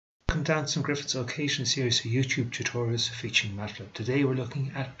Welcome to Anson Griffith's occasional series of YouTube tutorials featuring Matlab. Today we're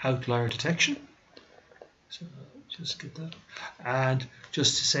looking at outlier detection. So just get that. And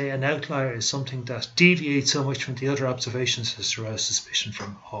just to say, an outlier is something that deviates so much from the other observations as to arouse suspicion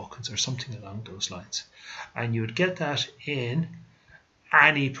from Hawkins or something along those lines. And you would get that in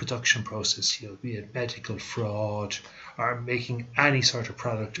any production process, be it medical fraud or making any sort of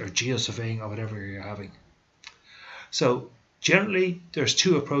product or geosurveying or whatever you're having. So generally, there's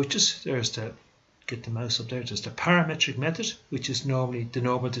two approaches. There's the, get the mouse up there, there's the parametric method, which is normally the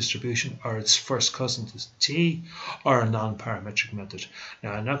normal distribution or its first cousin to t, or a non-parametric method.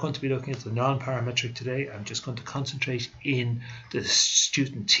 Now, I'm not going to be looking at the non-parametric today. I'm just going to concentrate in the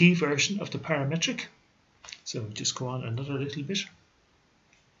student t version of the parametric. So just go on another little bit.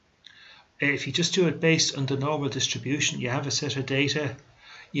 If you just do it based on the normal distribution, you have a set of data,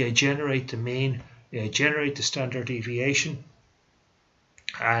 you generate the mean, you generate the standard deviation,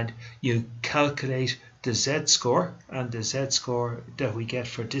 and you calculate the z-score, and the z-score that we get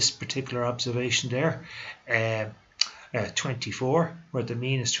for this particular observation there, 24, where the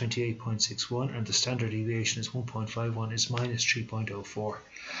mean is 28.61 and the standard deviation is 1.51, is minus 3.04.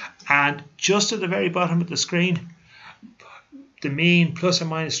 And just at the very bottom of the screen, the mean plus or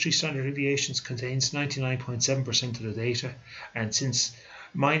minus 3 standard deviations contains 99.7% of the data, and since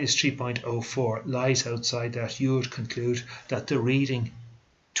minus 3.04 lies outside that, you would conclude that the reading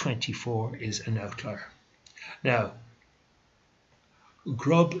 24 is an outlier. Now,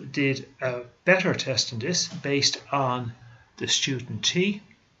 Grubb did a better test than this based on the student t,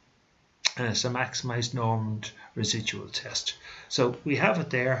 and it's a maximized normed residual test. So we have it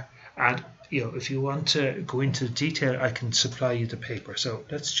there, and if you want to go into detail, I can supply you the paper. So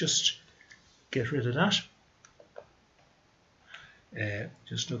let's just get rid of that.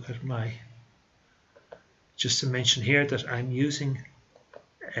 Just look at just to mention here that I'm using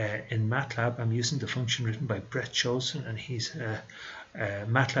in Matlab, I'm using the function written by Brett Shoelson, and he's a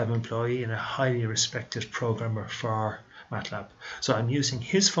Matlab employee and a highly respected programmer for Matlab. So I'm using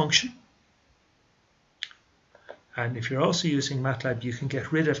his function. And if you're also using Matlab, you can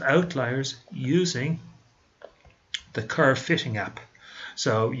get rid of outliers using the curve fitting app.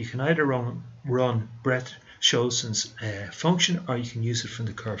 So you can either run Brett Shoelson's function, or you can use it from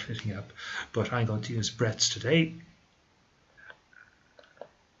the curve fitting app. But I'm going to use Brett's today.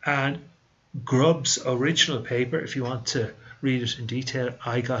 And Grubb's original paper, if you want to read it in detail,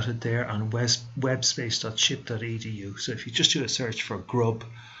 I got it there on webspace.ship.edu. So if you just do a search for Grubb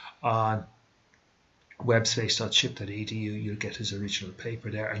on webspace.ship.edu, you'll get his original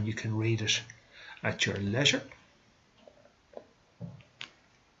paper there, and you can read it at your leisure.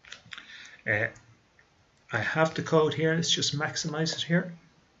 I have the code here. Let's just maximize it here.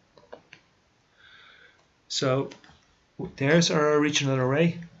 So there's our original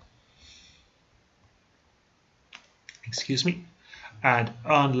array. Excuse me. And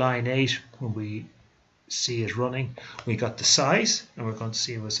on line 8, when we see it running, we got the size, and we're going to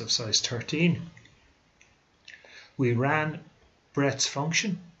see it was of size 13. We ran Brett's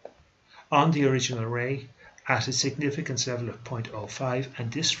function on the original array at a significance level of 0.05,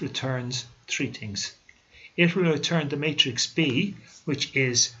 and this returns three things. It will return the matrix B, which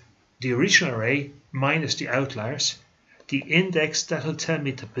is the original array minus the outliers, the index that will tell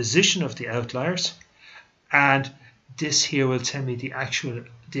me the position of the outliers, and this here will tell me the actual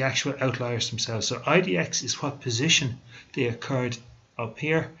outliers themselves. So IDX is what position they occurred up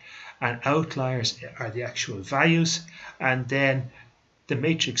here, and outliers are the actual values, and then the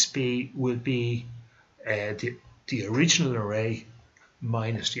matrix B will be the original array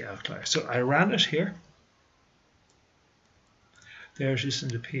minus the outlier. So I ran it here. There's this in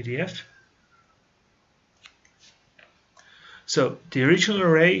the PDF. So the original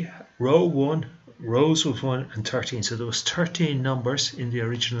array, row 1, rows with 1 and 13. So there was 13 numbers in the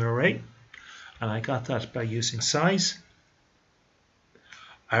original array, and I got that by using size.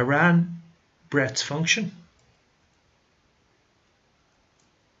 I ran Brett's function.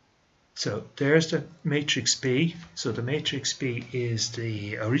 So there's the matrix B. So the matrix B is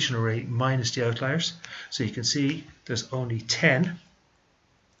the original array minus the outliers. So you can see there's only 10.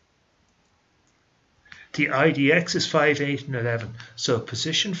 The IDX is 5, 8, and 11. So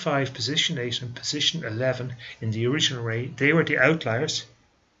position 5, position 8, and position 11 in the original array, they were the outliers.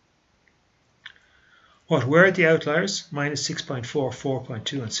 What were the outliers? Minus 6.4,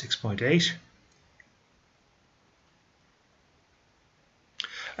 4.2, and 6.8.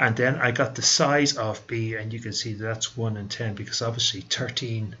 And then I got the size of B, and you can see that's 1 and 10, because obviously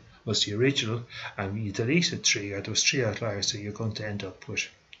 13 was the original, and you deleted 3, or there was 3 outliers, so you're going to end up with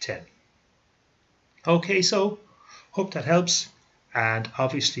 10. Okay, so hope that helps. and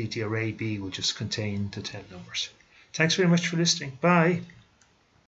obviously the array B will just contain the 10 numbers. Thanks very much for listening. Bye.